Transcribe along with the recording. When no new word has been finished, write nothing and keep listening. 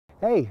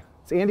Hey,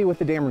 it's Andy with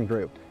the Dameron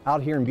Group,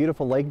 out here in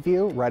beautiful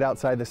Lakeview, right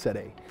outside the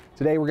city.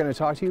 Today we're going to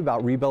talk to you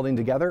about Rebuilding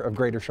Together of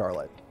Greater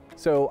Charlotte.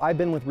 So I've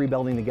been with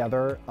Rebuilding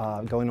Together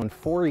going on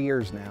 4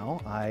 years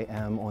now. I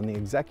am on the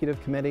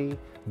executive committee,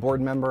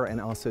 board member,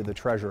 and also the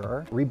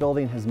treasurer.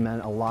 Rebuilding has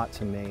meant a lot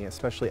to me,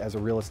 especially as a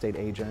real estate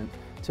agent,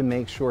 to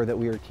make sure that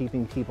we are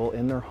keeping people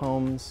in their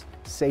homes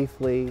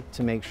safely,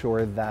 to make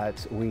sure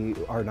that we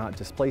are not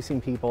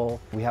displacing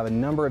people. We have a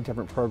number of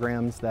different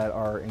programs that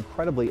are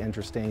incredibly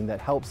interesting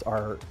that helps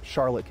our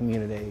Charlotte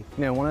community.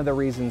 You know, one of the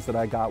reasons that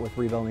I got with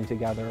Rebuilding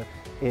Together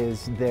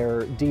is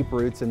their deep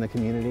roots in the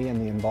community and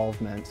the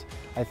involvement.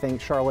 I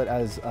think Charlotte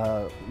as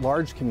a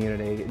large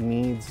community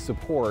needs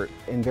support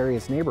in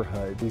various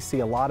neighborhoods. We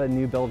see a lot of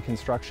new build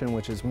construction,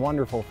 which is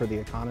wonderful for the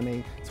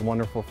economy, it's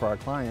wonderful for our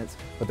clients,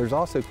 but there's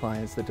also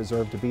clients that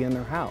deserve to be in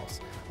their house.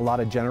 A lot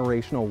of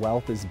generational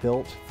wealth is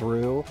built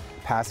through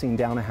passing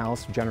down a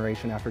house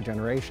generation after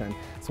generation.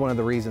 It's one of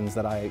the reasons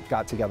that I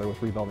got together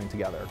with Rebuilding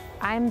Together.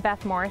 I'm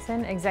Beth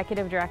Morrison,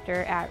 Executive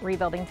Director at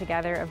Rebuilding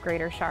Together of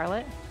Greater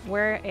Charlotte.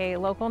 We're a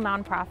local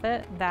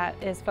nonprofit that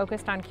is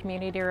focused on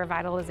community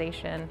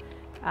revitalization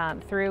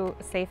through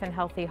safe and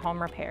healthy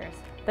home repairs.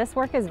 This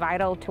work is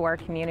vital to our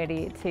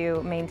community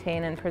to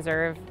maintain and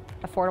preserve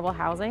affordable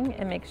housing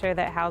and make sure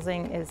that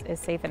housing is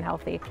safe and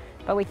healthy.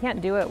 But we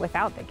can't do it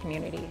without the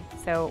community.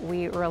 So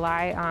we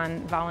rely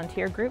on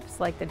volunteer groups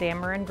like the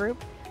Dameron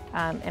group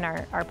and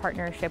our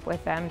partnership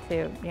with them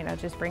to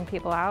just bring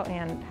people out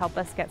and help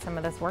us get some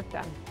of this work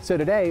done. So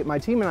today, my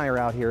team and I are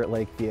out here at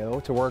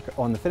Lakeview to work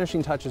on the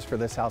finishing touches for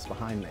this house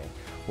behind me.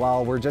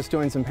 While we're just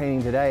doing some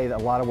painting today, a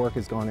lot of work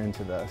has gone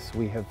into this.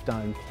 We have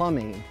done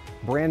plumbing,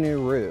 brand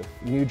new roof,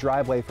 new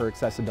driveway for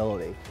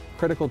accessibility,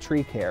 critical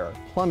tree care,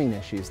 plumbing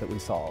issues that we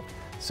solved.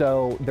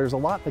 So there's a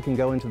lot that can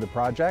go into the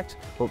project,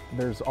 but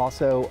there's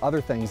also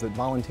other things that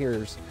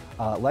volunteers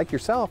like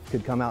yourself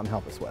could come out and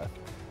help us with.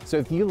 So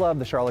if you love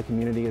the Charlotte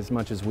community as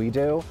much as we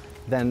do,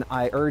 then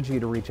I urge you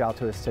to reach out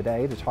to us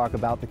today to talk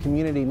about the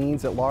community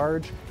needs at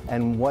large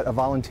and what a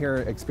volunteer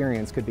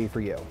experience could be for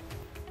you.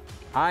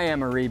 I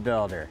am a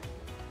rebuilder.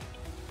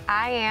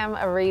 I am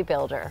a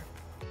rebuilder.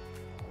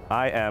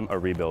 I am a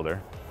rebuilder.